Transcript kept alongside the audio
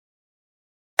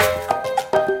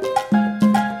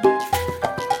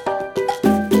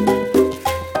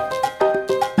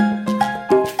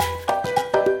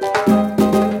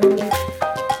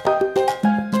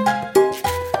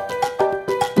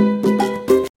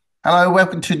Hello,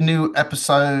 welcome to a new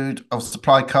episode of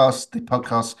SupplyCast, the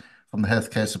podcast from the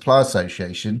Healthcare Supply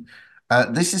Association.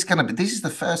 This is the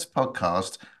first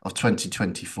podcast of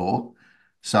 2024.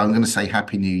 So I'm going to say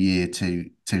Happy New Year to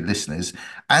listeners,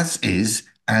 as is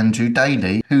Andrew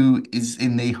Daly, who is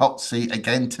in the hot seat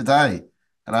again today.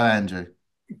 Hello, Andrew.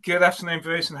 Good afternoon,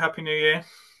 Bruce, and Happy New Year.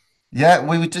 Yeah,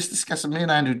 we were just discussing, me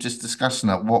and Andrew just discussing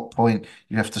at what point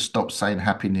you have to stop saying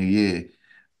Happy New Year.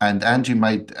 And Andrew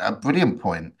made a brilliant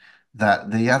point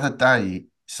that the other day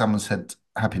someone said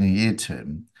Happy New Year to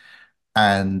him,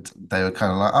 and they were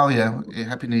kind of like, "Oh yeah,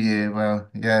 Happy New Year." Well,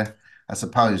 yeah, I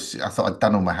suppose I thought I'd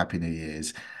done all my Happy New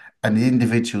Years. And the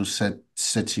individual said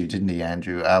to you, didn't he,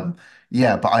 Andrew?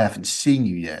 Yeah, but I haven't seen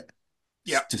you yet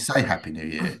Yeah. to say Happy New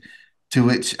Year. To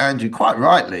which Andrew, quite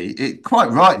rightly,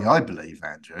 I believe,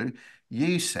 Andrew,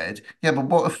 you said, "Yeah, but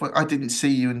what if I didn't see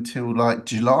you until like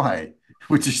July?"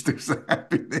 Which is still say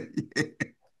Happy New Year.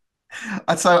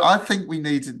 And so I think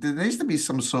there needs to be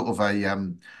some sort of a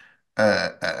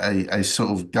sort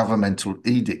of governmental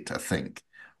edict, I think,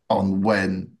 on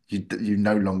when you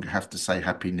no longer have to say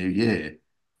Happy New Year.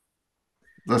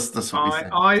 That's what we I,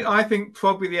 think. I I think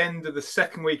probably the end of the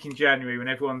second week in January when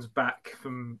everyone's back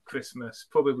from Christmas,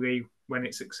 probably when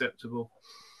it's acceptable.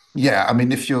 Yeah, I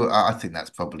mean, if you're, I think that's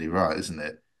probably right, isn't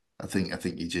it? I think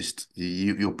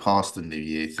you're past the New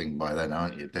Year thing by then,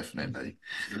 aren't you? Definitely.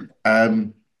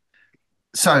 Um,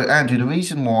 So, Andrew, the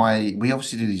reason why we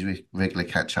obviously do these regular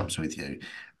catch-ups with you,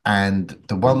 and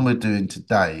the one we're doing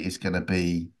today is going to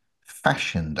be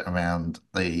fashioned around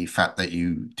the fact that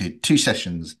you did two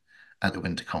sessions at the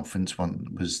Winter Conference. One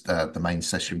was the main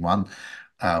session one,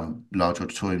 large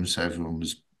auditorium, so everyone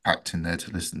was packed in there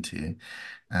to listen to you.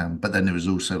 But then there was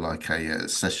also like a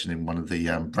session in one of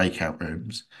the breakout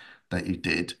rooms that you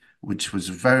did, which was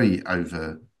very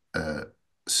over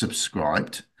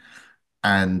subscribed.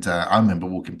 And I remember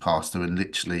walking past her and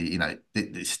literally,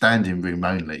 it's standing room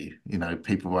only.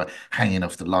 People were hanging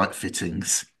off the light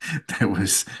fittings. There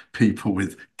was people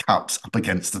with cups up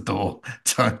against the door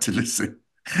trying to listen.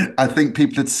 I think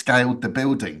people had scaled the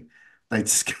building. They'd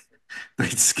sc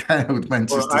they'd scaled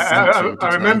Well, Manchester I, Central to I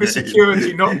try and remember get in.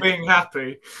 security not being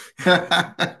happy.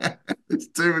 There's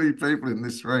too many people in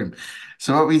this room.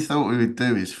 So what we thought we would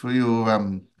do is for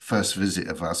your first visit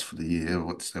of us for the year,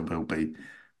 which there will be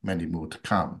many more to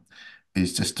come,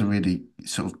 is just to really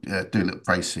sort of do a little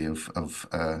précis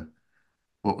of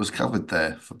what was covered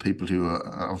there for people who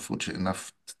are unfortunate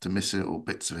enough to miss it or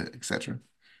bits of it, etc.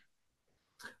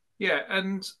 Yeah,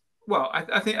 and well,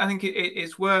 I think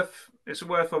it's worth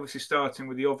obviously starting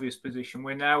with the obvious position.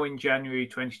 We're now in January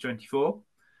 2024.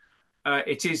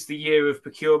 It is the year of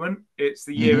procurement. It's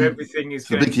the year everything is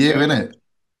It's a going big to year, go. isn't it?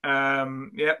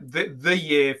 Yeah, the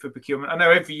year for procurement. I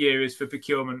know every year is for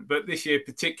procurement, but this year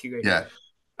particularly. Yeah.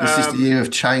 This is the Um, year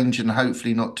of change and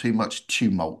hopefully not too much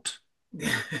tumult.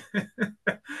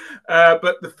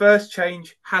 but the first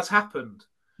change has happened.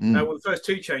 Mm, Well, the first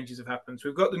two changes have happened. So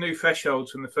we've got the new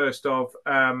thresholds from the 1st of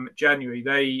January.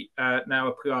 They now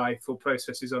apply for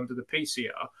processes under the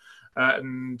PCR.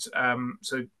 And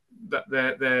so that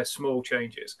they're small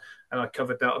changes. And I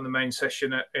covered that on the main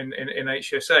session in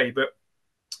HCSA. But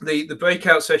the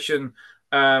breakout session,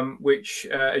 which,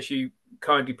 as you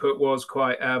kindly put, was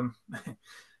quite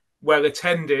well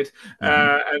attended, hmm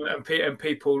and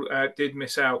people did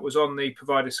miss out, was on the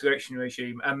provider selection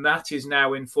regime, and that is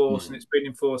now in force, and mm, it's been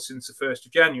in force since the 1st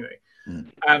of January. mm.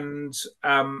 And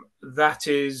that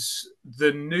is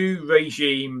the new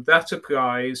regime that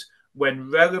applies when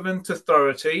relevant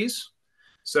authorities,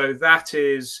 so that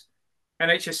is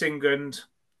NHS England,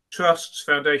 trusts,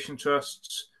 foundation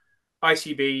trusts,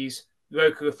 ICBs,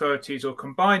 local authorities, or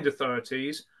combined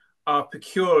authorities are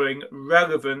procuring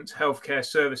relevant healthcare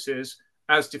services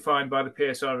as defined by the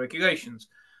PSR regulations.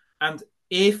 And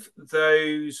if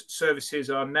those services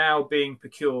are now being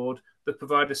procured, the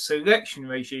provider selection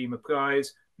regime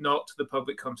applies, not the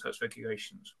public contracts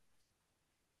regulations.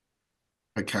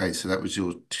 Okay, so that was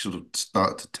your sort of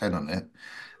start to 10 on it.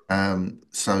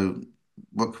 So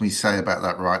what can we say about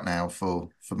that right now for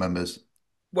members?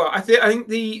 Well, I think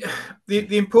the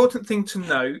important thing to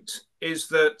note is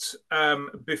that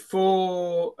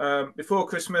before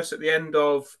Christmas, at the end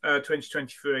of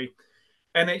 2023,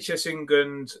 NHS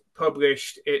England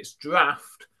published its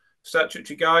draft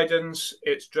statutory guidance,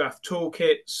 its draft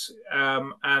toolkits,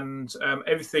 and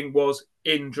everything was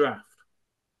in draft.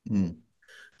 Mm,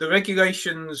 The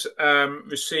regulations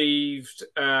received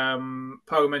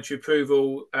parliamentary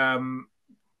approval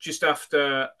just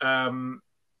after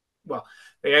well,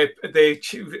 they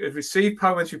received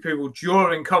parliamentary approval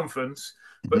during conference,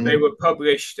 but they Mhm. were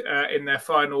published in their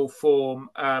final form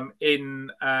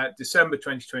in December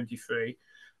 2023.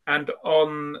 And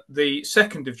on the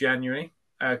 2nd of January,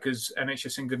 because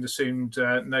NHS England assumed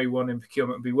no one in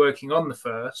procurement would be working on the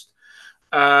 1st,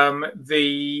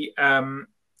 the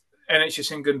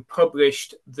NHS England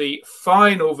published the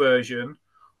final version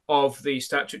of the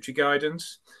statutory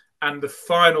guidance and the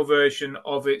final version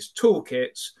of its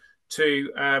toolkits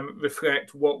to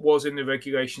reflect what was in the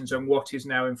regulations and what is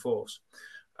now in force.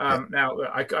 Yeah. Now,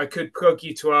 I could plug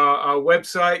you to our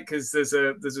website because there's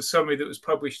a summary that was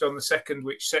published on the 2nd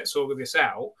which sets all of this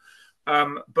out.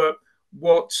 But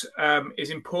what is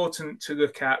important to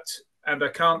look at, and I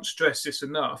can't stress this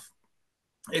enough,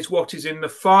 is what is in the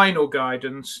final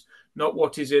guidance, not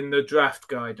what is in the draft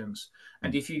guidance.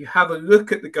 And if you have a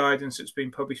look at the guidance that's been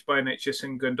published by NHS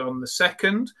England on the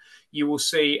 2nd, you will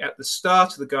see at the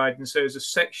start of the guidance there's a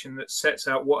section that sets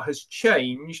out what has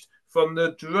changed from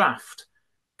the draft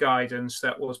guidance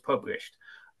that was published.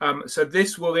 So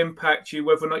this will impact you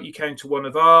whether or not you came to one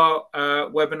of our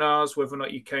webinars, whether or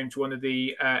not you came to one of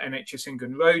the NHS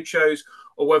England roadshows,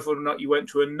 or whether or not you went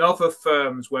to another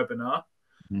firm's webinar.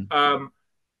 Mhm.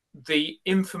 The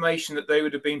information that they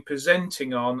would have been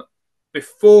presenting on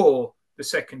before the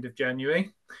 2nd of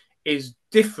January is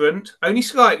different, only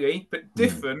slightly, but Mhm.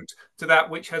 different to that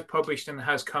which has published and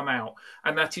has come out.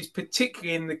 And that is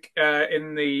particularly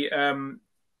in the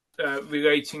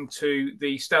relating to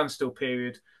the standstill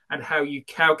period and how you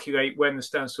calculate when the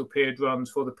standstill period runs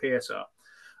for the PSR.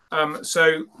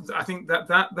 So I think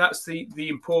that's the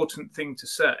important thing to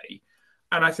say.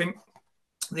 And I think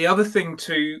the other thing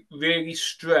to really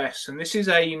stress, and this is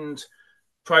aimed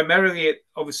primarily at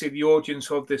obviously the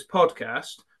audience of this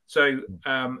podcast, so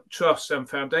trusts and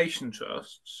foundation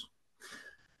trusts,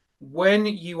 when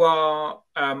you are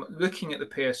looking at the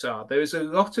PSR, there is a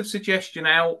lot of suggestion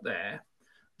out there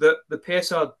that the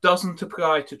PSR doesn't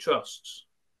apply to trusts.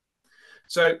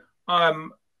 So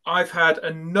I've had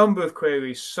a number of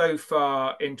queries so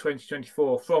far in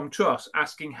 2024 from trusts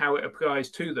asking how it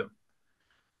applies to them.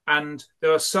 And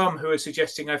there are some who are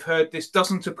suggesting, I've heard this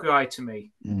doesn't apply to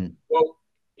me. Mhm. Well,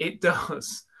 it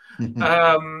does.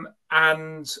 Mhm.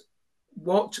 And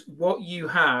what you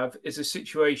have is a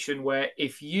situation where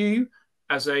if you,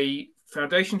 as a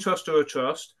foundation trust or a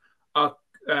trust, are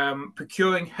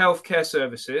procuring healthcare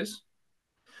services,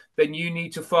 then you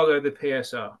need to follow the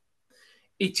PSR.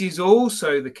 It is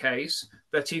also the case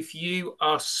that if you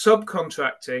are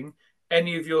subcontracting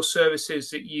any of your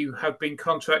services that you have been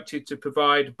contracted to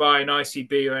provide by an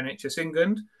ICB or NHS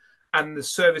England, and the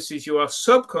services you are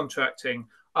subcontracting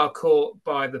are caught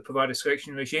by the provider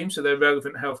selection regime, so they're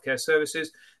relevant healthcare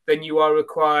services, then you are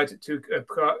required to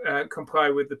comply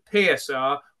with the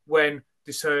PSR when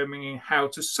determining how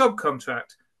to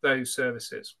subcontract those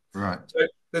services. Right. So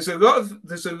there's a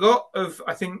lot of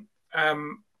I think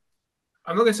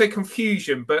I'm not going to say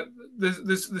confusion, but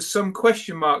there's some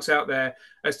question marks out there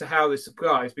as to how this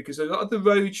applies, because a lot of the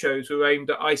roadshows were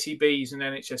aimed at ICBs and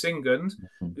NHS England,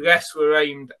 Mhm. less were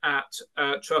aimed at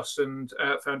trusts and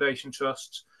foundation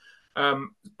trusts.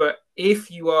 But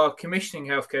if you are commissioning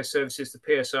healthcare services, the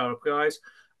PSR applies.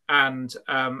 And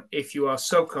if you are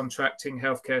subcontracting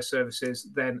healthcare services,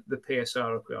 then the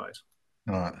PSR applies.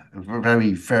 Right. A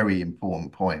very, very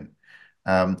important point.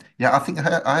 Yeah, I think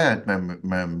I had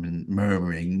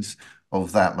murmurings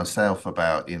of that myself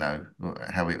about,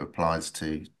 how it applies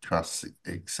to trusts,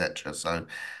 etc. So,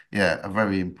 yeah, a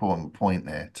very important point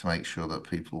there to make sure that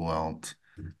people aren't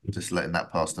just letting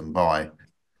that pass them by.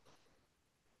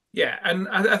 Yeah, and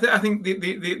I think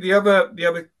the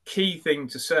other key thing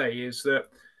to say is that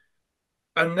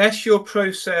unless your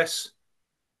process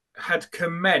had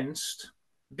commenced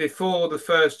before the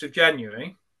 1st of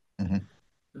January, Hmm.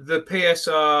 the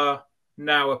PSR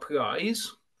now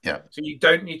applies. Yeah. So you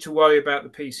don't need to worry about the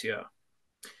PCR.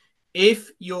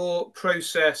 If your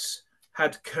process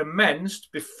had commenced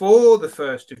before the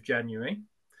 1st of January,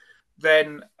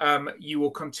 then you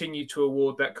will continue to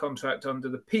award that contract under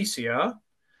the PCR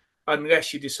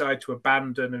unless you decide to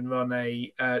abandon and run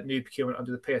a new procurement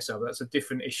under the PSL. That's a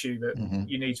different issue that Hmm.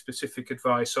 you need specific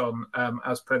advice on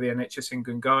as per the NHS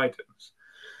England guidance.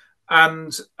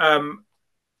 And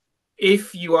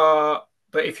if you're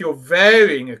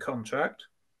varying a contract,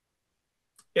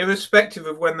 irrespective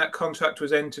of when that contract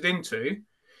was entered into,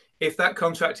 if that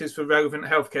contract is for relevant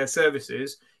healthcare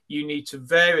services, you need to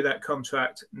vary that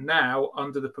contract now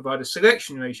under the provider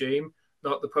selection regime,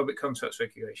 not the public contracts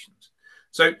regulations.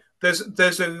 So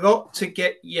there's a lot to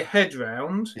get your head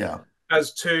round Yeah.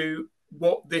 as to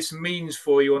what this means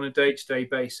for you on a day-to-day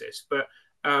basis. But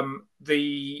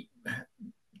the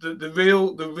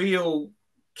real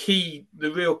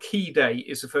real key date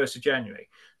is the 1st of January.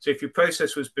 So if your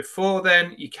process was before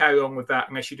then, you carry on with that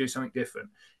unless you do something different.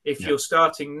 If Yeah. you're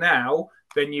starting now,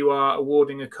 then you are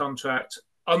awarding a contract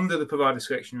under the provider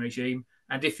selection regime.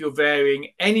 And if you're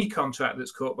varying any contract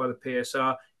that's caught by the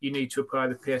PSR, you need to apply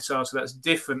the PSR. So that's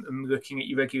different than looking at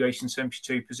your Regulation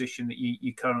 72 position that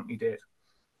you currently did.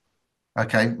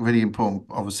 Okay, really important,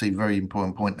 obviously very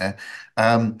important point there.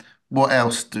 What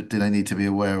else do they need to be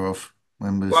aware of,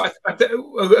 members? Well, a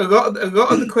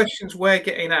lot of the questions we're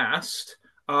getting asked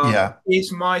are: Yeah,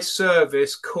 is my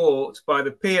service caught by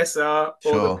the PSR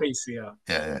or the sure. PCR?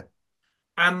 Yeah,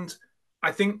 And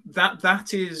I think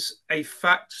that is a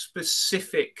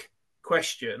fact-specific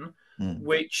question, yeah. Mm,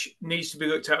 which needs to be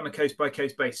looked at on a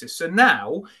case-by-case basis. So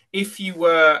now, if you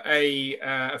were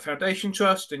a foundation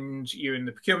trust and you're in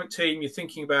the procurement team, you're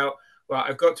thinking about, well,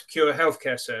 I've got to procure a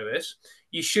healthcare service.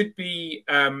 You should be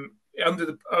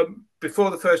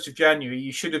before the 1st of January.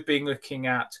 You should have been looking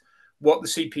at what the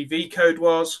CPV code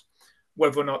was,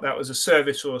 whether or not that was a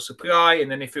service or a supply, and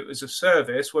then if it was a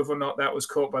service, whether or not that was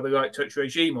caught by the light touch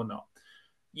regime or not.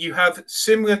 You have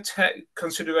similar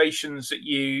considerations that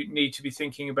you need to be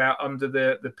thinking about under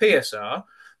the PSR,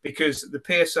 because the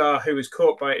PSR who is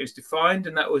caught by it is defined,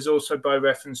 and that was also by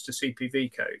reference to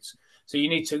CPV codes. So you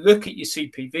need to look at your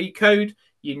CPV code.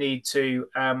 You need to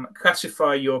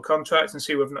classify your contract and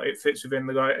see whether or not it fits within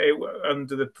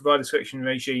under the provider selection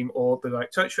regime or the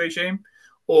light touch regime,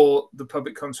 or the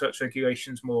public contracts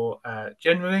regulations more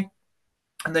generally.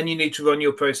 And then you need to run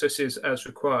your processes as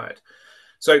required.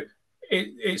 So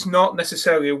it's not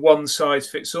necessarily a one size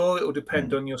fits all. It will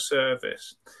depend mm. on your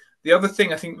service. The other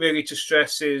thing I think really to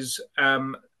stress is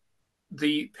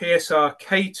the PSR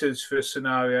caters for a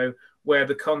scenario where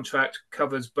the contract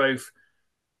covers both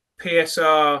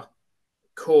PSR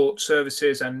court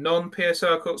services and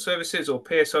non-PSR court services, or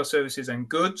PSR services and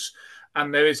goods.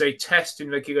 And there is a test in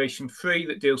Regulation 3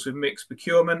 that deals with mixed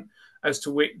procurement as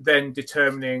to then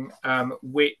determining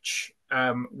which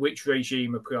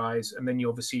regime applies, and then you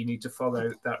obviously need to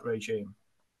follow that regime.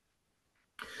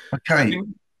 I Okay. think.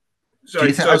 Do you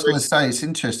Sorry, think, I sorry, was going to say, it's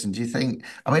interesting. Do you think,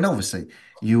 I mean, obviously,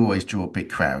 you always draw a big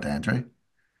crowd, Andrew,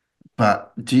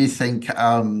 but do you think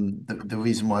the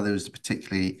reason why there was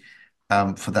particularly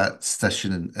for that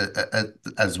session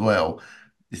as well,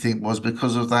 you think was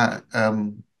because of that?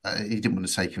 You didn't want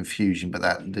to say confusion, but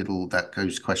that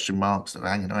those question marks that were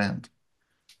hanging around.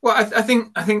 Well, I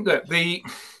think that the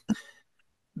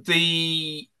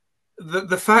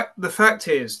the fact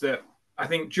is that I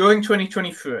think during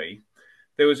 2023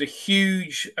 there was a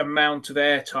huge amount of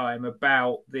airtime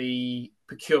about the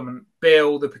procurement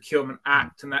bill, the procurement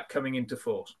act, and that coming into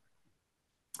force.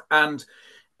 And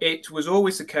it was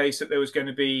always the case that there was going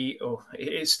to be, or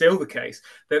it's still the case,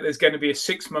 that there's going to be a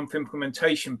 6-month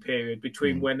implementation period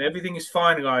between Mm, when everything is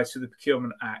finalised to the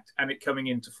Procurement Act and it coming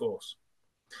into force.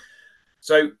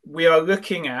 So we are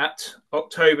looking at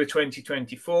October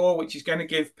 2024, which is going to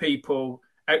give people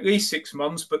at least 6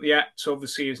 months, but the Act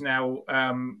obviously is now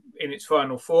in its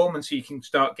final form, and so you can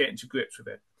start getting to grips with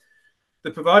it. The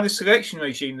provider selection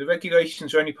regime, the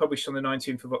regulations are only published on the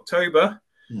 19th of October.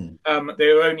 mm,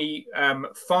 They were only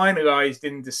finalised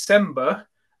in December,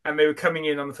 and they were coming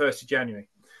in on the 1st of January.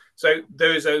 So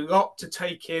there is a lot to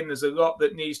take in. There's a lot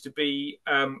that needs to be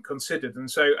considered. And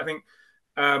so I think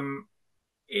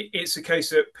it's a case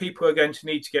that people are going to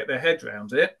need to get their head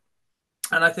around it.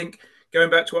 And I think going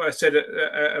back to what I said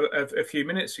a few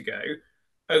minutes ago,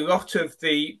 a lot of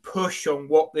the push on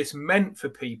what this meant for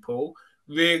people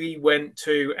really went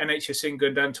to NHS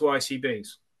England and to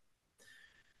ICBs.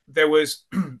 There was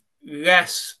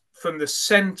less from the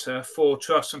centre for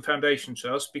trusts and foundation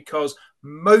trusts, because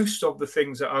most of the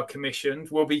things that are commissioned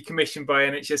will be commissioned by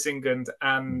NHS England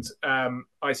and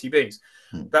ICBs.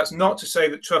 mm, That's not to say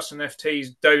that trusts and FTs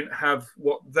don't have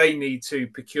what they need to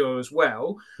procure as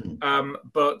well, mm,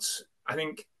 but I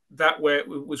think that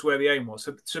was where the aim was.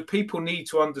 So people need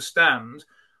to understand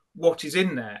what is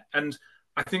in there, and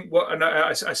I think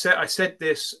I said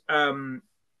this.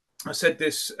 I said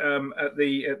this at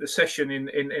the session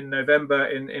in November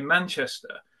in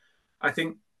Manchester. I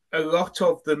think a lot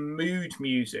of the mood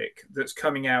music that's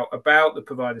coming out about the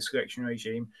provider selection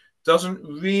regime doesn't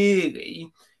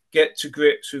really get to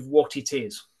grips with what it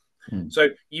is. mm, So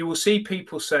you will see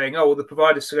people saying, "Oh, well, the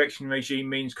provider selection regime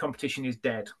means competition is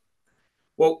dead."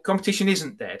 Well, competition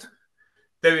isn't dead.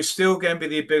 There is still going to be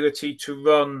the ability to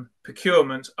run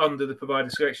procurement under the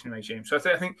provider selection regime. So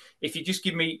I think if you just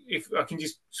give me, if I can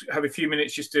just have a few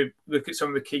minutes just to look at some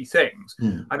of the key things,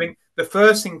 mm, I think the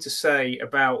first thing to say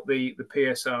about the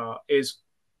PSR is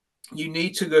you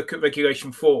need to look at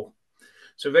Regulation 4.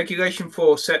 So Regulation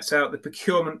 4 sets out the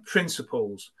procurement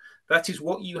principles. That is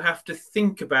what you have to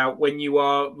think about when you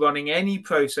are running any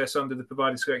process under the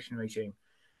provider selection regime.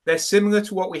 They're similar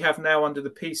to what we have now under the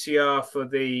PCR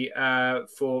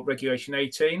for Regulation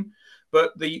 18,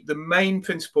 but the main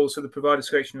principles of the provider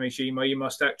selection regime are you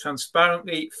must act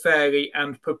transparently, fairly,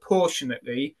 and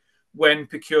proportionately when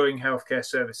procuring healthcare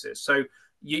services. So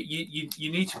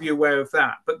you need to be aware of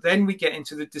that. But then we get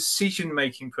into the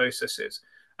decision-making processes.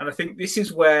 And I think this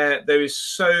is where there is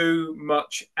so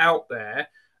much out there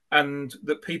and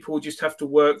that people just have to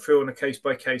work through on a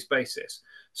case-by-case basis.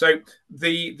 So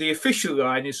the official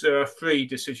line is there are 3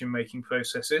 decision-making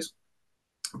processes,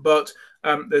 but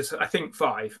there's, I think,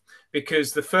 5,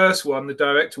 because the first one, the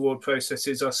direct award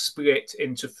processes, are split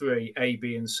into 3, A,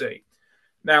 B, and C.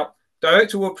 Now,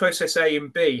 direct award process A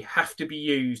and B have to be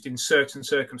used in certain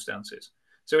circumstances.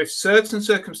 So if certain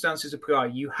circumstances apply,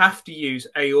 you have to use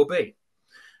A or B.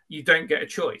 You don't get a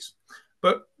choice.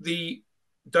 But the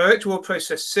direct award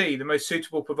process C, the most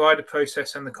suitable provider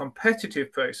process, and the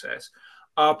competitive process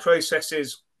are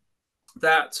processes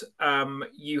that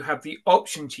you have the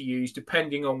option to use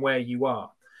depending on where you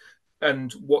are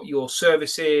and what your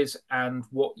service is and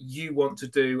what you want to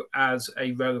do as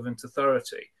a relevant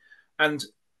authority. And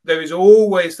there is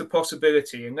always the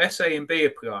possibility, unless A and B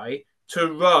apply,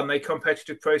 to run a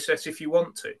competitive process if you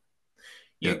want to.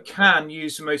 Yeah. You can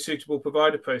use the most suitable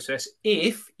provider process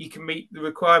if you can meet the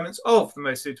requirements of the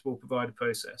most suitable provider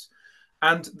process.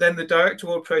 And then the direct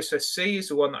award process C is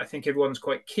the one that I think everyone's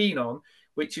quite keen on,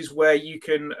 which is where you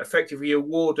can effectively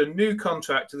award a new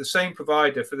contract to the same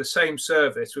provider for the same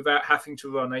service without having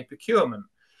to run a procurement.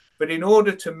 But in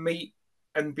order to meet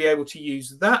and be able to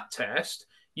use that test,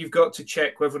 you've got to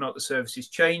check whether or not the service is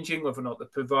changing, whether or not the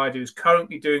provider is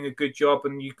currently doing a good job,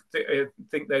 and you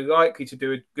think they're likely to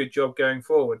do a good job going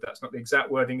forward. That's not the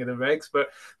exact wording of the regs, but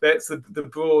that's the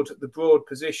broad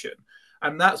position.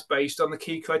 And that's based on the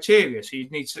key criteria. So you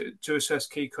need to assess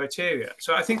key criteria.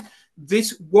 So I think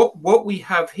what we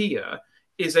have here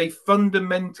is a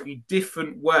fundamentally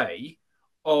different way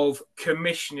of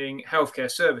commissioning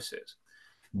healthcare services.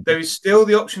 There is still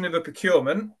the option of a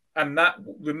procurement, and that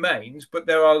remains, but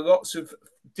there are lots of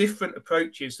different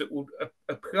approaches that will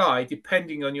apply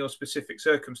depending on your specific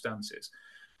circumstances.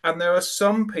 And there are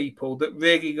some people that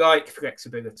really like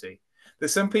flexibility.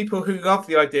 There's some people who love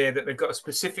the idea that they've got a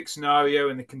specific scenario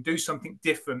and they can do something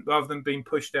different rather than being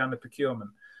pushed down the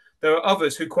procurement. There are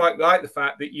others who quite like the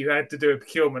fact that you had to do a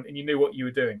procurement and you knew what you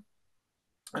were doing.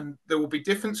 And there will be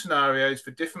different scenarios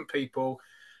for different people,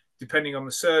 depending on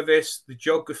the service, the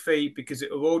geography, because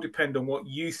it will all depend on what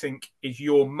you think is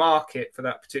your market for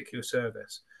that particular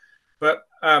service. But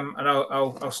and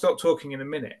I'll stop talking in a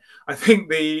minute. I think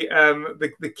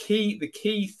the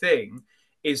key thing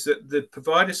is that the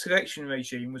provider selection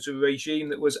regime was a regime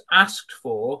that was asked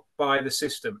for by the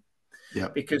system. Yeah.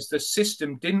 Because the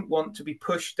system didn't want to be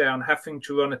pushed down having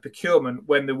to run a procurement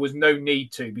when there was no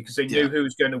need to, because they knew who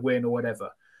was going to win or whatever.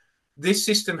 This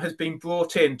system has been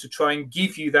brought in to try and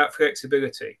give you that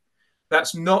flexibility.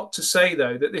 That's not to say,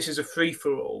 though, that this is a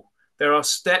free-for-all. There are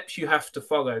steps you have to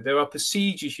follow. There are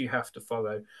procedures you have to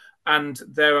follow. And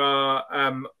there are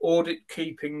audit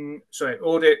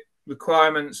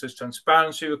requirements, there's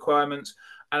transparency requirements,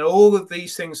 and all of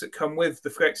these things that come with the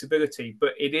flexibility.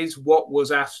 But it is what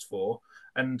was asked for.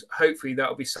 And hopefully that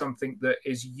will be something that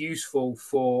is useful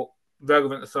for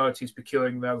relevant authorities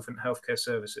procuring relevant healthcare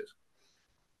services.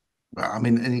 Well, I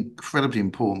mean, an incredibly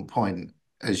important point,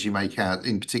 as you make out,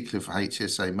 in particular for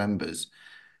HCSA members,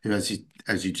 who, as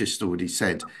you just already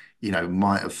said,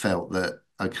 might have felt that,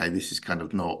 okay, this is kind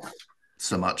of not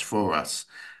so much for us.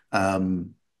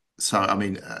 So, I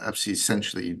mean, absolutely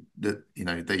essentially that,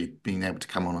 they've been able to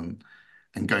come on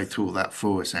and go through all that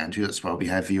for us, Andrew. That's why we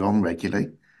have you on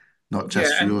regularly, not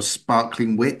just for your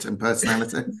sparkling wit and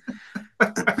personality.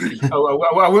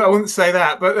 I wouldn't say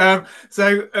that, but I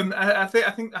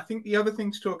think the other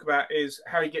thing to talk about is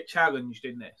how you get challenged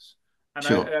in this, and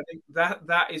Sure. I think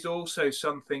that is also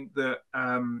something that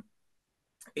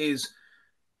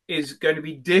is going to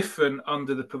be different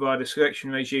under the provider selection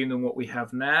regime than what we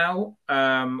have now,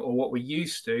 or what we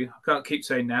used to. I can't keep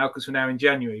saying now because we're now in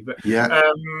January, but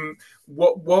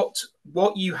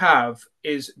what you have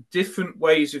is different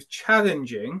ways of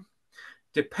challenging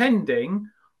depending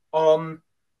on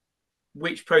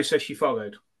which process you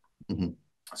followed. Mm-hmm.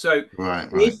 So right.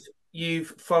 If you've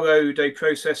followed a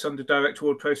process under direct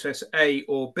award process A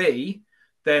or B,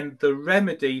 then the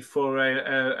remedy for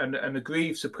an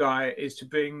aggrieved supplier is to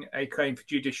bring a claim for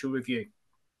judicial review.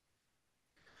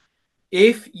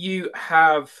 If you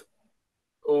have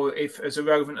or if as a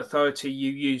relevant authority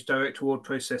you use direct award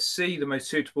process C, the most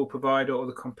suitable provider, or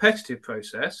the competitive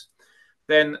process,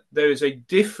 then there is a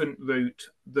different route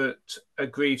that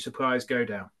aggrieved suppliers go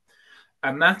down.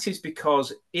 And that is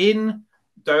because in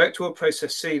direct award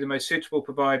process C, the most suitable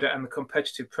provider, and the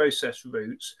competitive process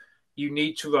routes, you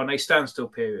need to run a standstill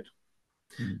period.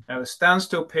 Now, the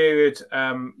standstill period,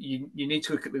 you need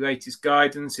to look at the latest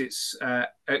guidance. It's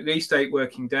at least 8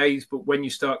 working days, but when you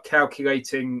start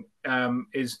calculating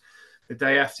is the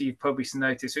day after you've published the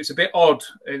notice. So it's a bit odd.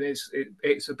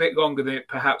 It's a bit longer than it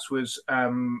perhaps was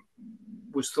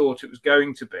thought it was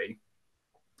going to be.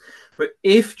 But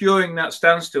if during that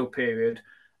standstill period,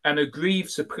 an aggrieved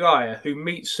supplier who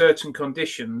meets certain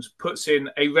conditions puts in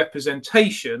a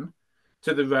representation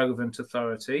to the relevant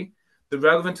authority, the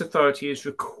relevant authority is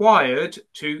required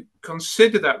to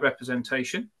consider that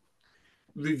representation,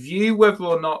 review whether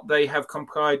or not they have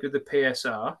complied with the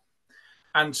PSR,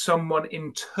 and someone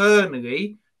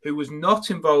internally who was not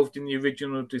involved in the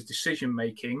original decision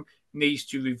making needs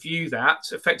to review that,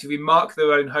 effectively mark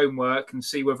their own homework and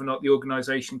see whether or not the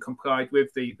organisation complied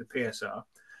with the PSR.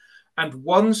 And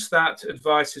once that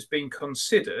advice has been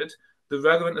considered, the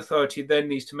relevant authority then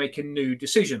needs to make a new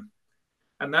decision.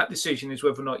 And that decision is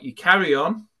whether or not you carry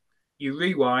on, you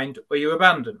rewind, or you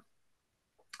abandon.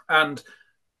 And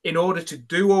in order to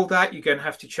do all that, you're going to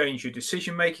have to change your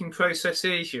decision-making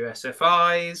processes, your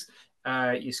SFIs,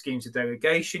 your schemes of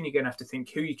delegation. You're going to have to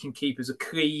think who you can keep as a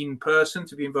clean person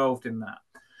to be involved in that.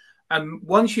 And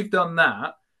once you've done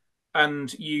that,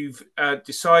 and you've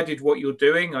decided what you're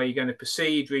doing, are you going to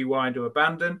proceed, rewind, or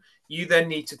abandon? You then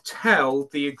need to tell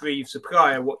the aggrieved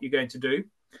supplier what you're going to do.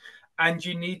 And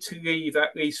you need to leave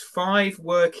at least 5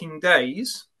 working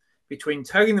days between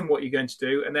telling them what you're going to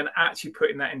do and then actually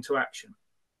putting that into action.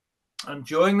 And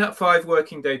during that 5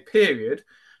 working day period,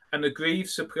 an aggrieved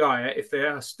supplier, if they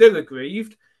are still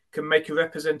aggrieved, can make a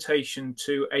representation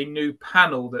to a new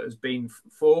panel that has been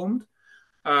formed.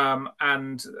 That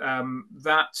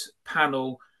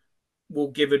panel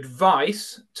will give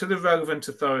advice to the relevant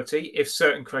authority if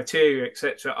certain criteria,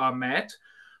 etc., are met.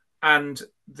 And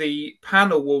the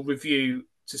panel will review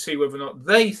to see whether or not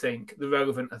they think the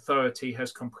relevant authority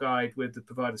has complied with the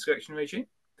provider selection regime.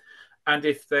 And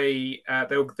if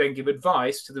they'll then give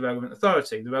advice to the relevant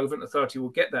authority. The relevant authority will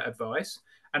get that advice,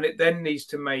 and it then needs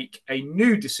to make a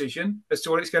new decision as to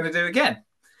what it's going to do again.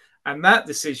 And that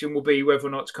decision will be whether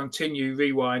or not to continue,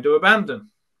 rewind, or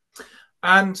abandon.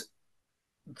 And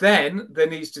then there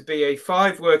needs to be a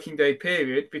 5 working day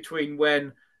period between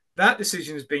when that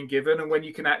decision has been given and when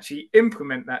you can actually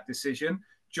implement that decision,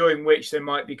 during which there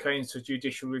might be claims for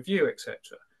judicial review, etc.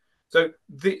 So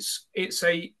it's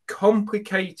a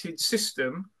complicated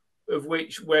system of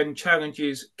which, when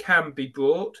challenges can be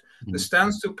brought, the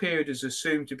standstill period is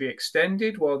assumed to be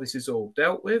extended while this is all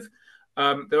dealt with.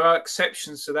 There are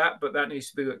exceptions to that, but that needs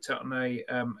to be looked at on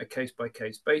a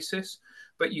case-by-case basis.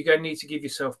 But you're going to need to give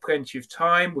yourself plenty of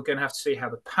time. We're going to have to see how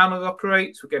the panel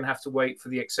operates. We're going to have to wait for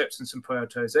the acceptance and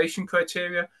prioritization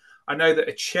criteria. I know that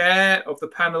a chair of the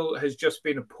panel has just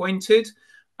been appointed.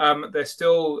 They're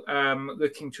still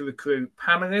looking to recruit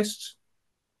panelists.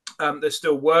 There's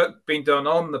still work being done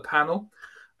on the panel,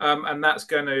 and that's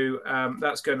going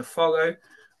to follow.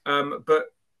 But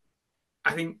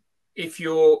I think if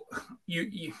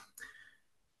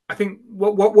I think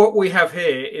what we have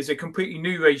here is a completely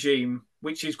new regime,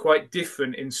 which is quite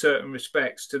different in certain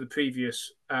respects to the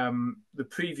previous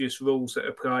rules that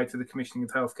applied for the commissioning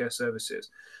of healthcare services.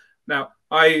 Now,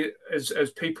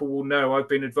 as people will know, I've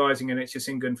been advising NHS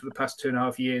England for the past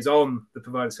 2.5 years on the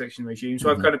provider selection regime. So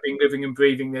I've kind of been living and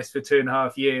breathing this for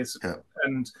 2.5 years,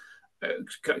 and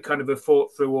kind of have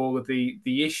thought through all of the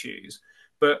issues.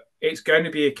 But it's going to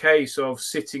be a case of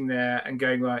sitting there and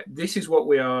going, right, this is what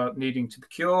we are needing to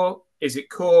procure. Is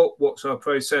it core? What's our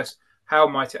process? How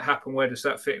might it happen? Where does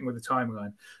that fit in with the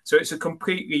timeline? So it's a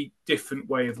completely different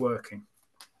way of working.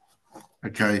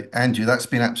 Okay, Andrew, that's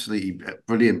been absolutely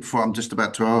brilliant. Before, I'm just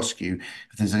about to ask you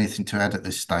if there's anything to add at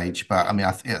this stage, but I mean,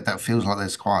 that feels like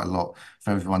there's quite a lot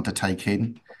for everyone to take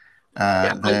in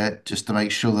there, just to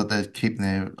make sure that they're keeping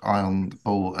their eye on the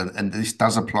ball. And this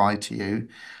does apply to you,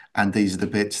 and these are the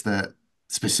bits that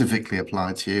specifically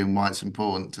apply to you and why it's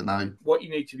important to know. What you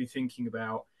need to be thinking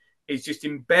about is just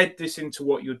embed this into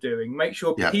what you're doing. Make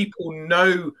sure people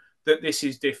know that this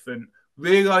is different.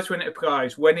 Realize when it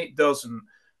applies, when it doesn't.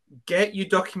 Get your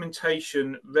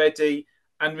documentation ready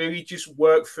and really just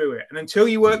work through it. And until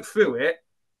you work through it,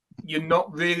 you're not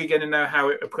really going to know how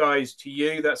it applies to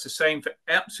you. That's the same for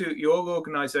absolutely all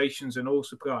organizations and all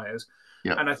suppliers.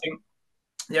 And I think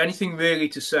the only thing really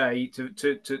to say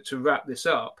to wrap this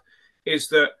up is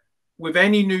that with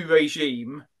any new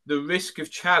regime, the risk of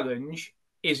challenge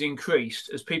is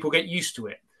increased as people get used to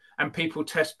it and people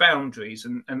test boundaries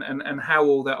and how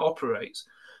all that operates.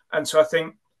 And so I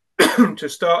think to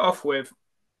start off with,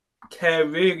 care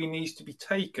really needs to be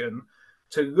taken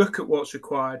to look at what's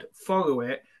required, follow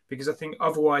it, because I think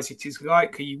otherwise it is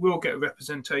likely you will get a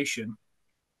representation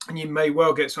and you may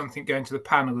well get something going to the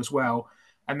panel as well.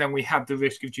 And then we have the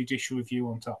risk of judicial review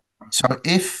on top. So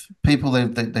if people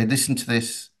they listen to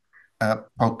this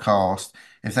podcast,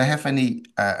 if they have any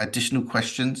additional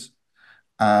questions,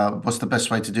 what's the best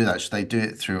way to do that? Should they do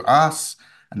it through us,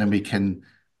 and then we can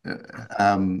uh,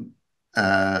 um,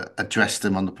 address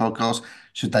them on the podcast?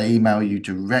 Should they email you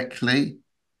directly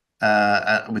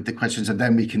with the questions, and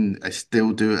then we can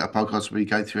still do a podcast where we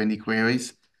go through any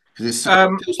queries? Because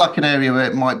it feels like an area where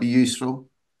it might be useful.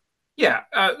 Yeah,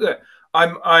 look,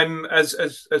 I'm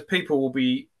as people will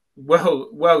be well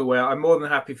aware. I'm more than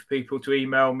happy for people to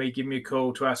email me, give me a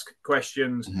call to ask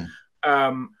questions.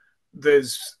 Mhm.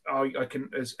 I can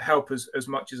help as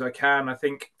much as I can. I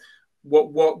think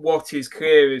what is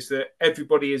clear is that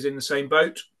everybody is in the same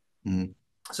boat. Mhm.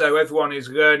 So everyone is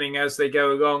learning as they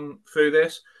go along through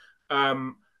this.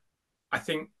 I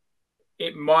think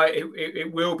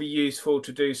it will be useful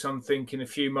to do something in a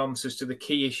few months as to the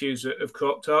key issues that have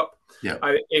cropped up. Yeah.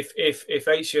 If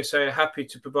HCSA are happy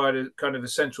to provide a kind of a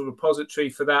central repository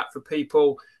for that for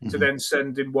people to Mhm. then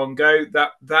send in one go,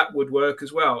 that would work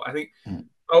as well. I think Mhm.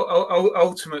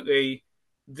 ultimately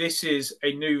this is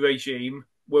a new regime.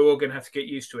 We're all going to have to get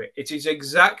used to it. It is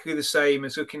exactly the same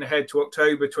as looking ahead to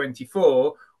October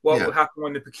 24. What will Yeah. happen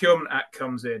when the Procurement Act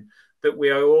comes in? That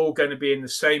we are all going to be in the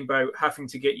same boat, having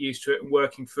to get used to it and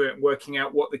working through it and working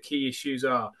out what the key issues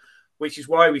are, which is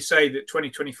why we say that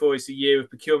 2024 is the year of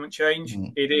procurement change.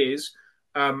 Mhm. It is.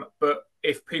 But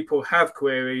if people have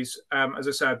queries, as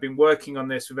I say, I've been working on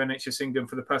this with NHS England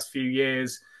for the past few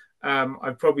years.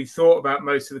 I've probably thought about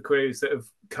most of the queries that have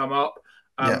come up.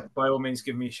 Yeah. By all means,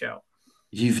 give me a shout.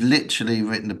 You've literally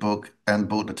written a book and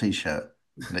bought a t-shirt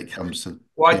when it comes to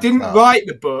Well, I didn't PSR. write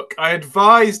the book. I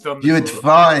advised on the You book.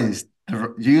 advised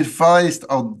you advised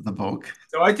on the book.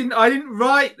 So I didn't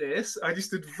write this. I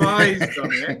just advised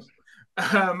on it.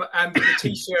 And the You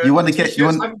t-shirt, want the to get you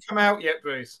t-shirts want haven't come out yet,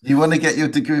 Bruce. you want to get your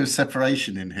degree of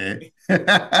separation in here.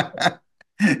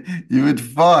 You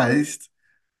advised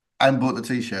and bought the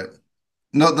t-shirt.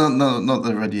 Not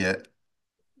the ready yet.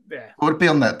 Yeah. What would be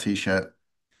on that t-shirt?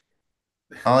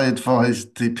 I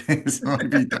advised the PSR.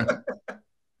 Maybe you don't.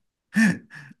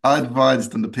 I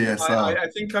advised on the PSR. I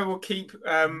think I will keep keep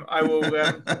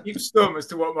stum as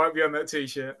to what might be on that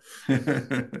t-shirt.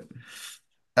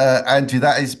 Andrew,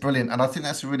 that is brilliant, and I think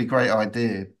that's a really great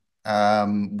idea.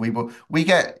 We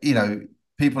get,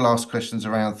 people ask questions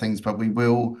around things, but we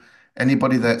will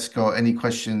anybody that's got any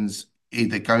questions,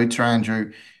 either go to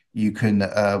Andrew. You can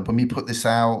when we put this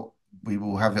out, we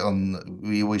will have it on.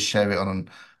 We always share it on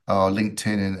our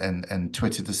LinkedIn and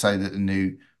Twitter to say that the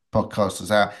new podcast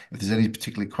is out. If there's any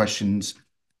particular questions,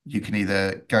 you can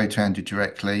either go to Andrew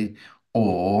directly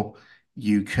or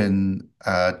you can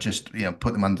just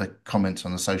put them under comments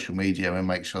on the social media and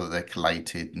make sure that they're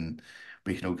collated and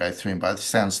we can all go through them. But it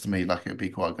sounds to me like it would be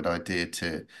quite a good idea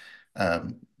to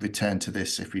return to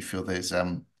this if we feel there's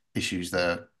issues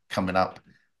that are coming up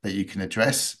that you can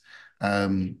address.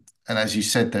 And as you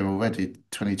said there already,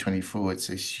 2024, it's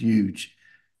a huge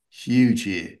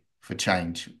year for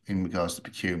change in regards to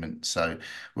procurement. So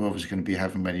we're obviously going to be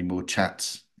having many more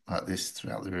chats like this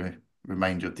throughout the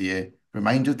remainder of the year.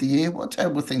 Remainder of the year? What a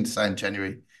terrible thing to say in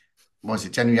January. Was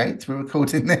it January 8th we're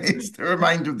recording this? The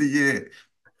remainder of the year.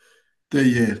 The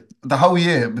year. The whole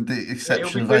year, with the It'll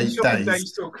exception be of doing 8 shopping days.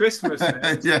 days till Christmas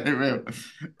next. Yeah, it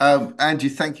will. Andrew,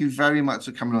 thank you very much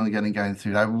for coming on again and going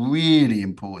through that really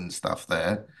important stuff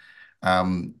there.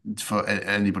 For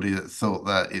anybody that thought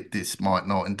that this might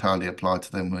not entirely apply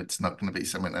to them, it's not going to be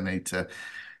something they need to,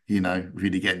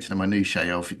 really get into the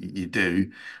minutiae of. You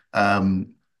do.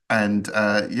 And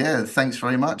yeah, thanks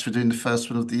very much for doing the first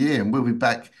one of the year. And we'll be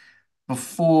back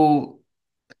before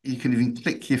you can even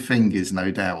click your fingers,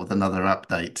 no doubt, with another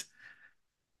update.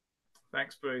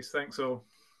 Thanks, Bruce. Thanks all.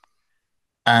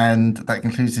 And that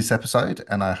concludes this episode.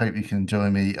 And I hope you can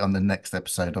join me on the next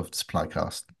episode of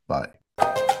SupplyCast.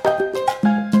 Bye.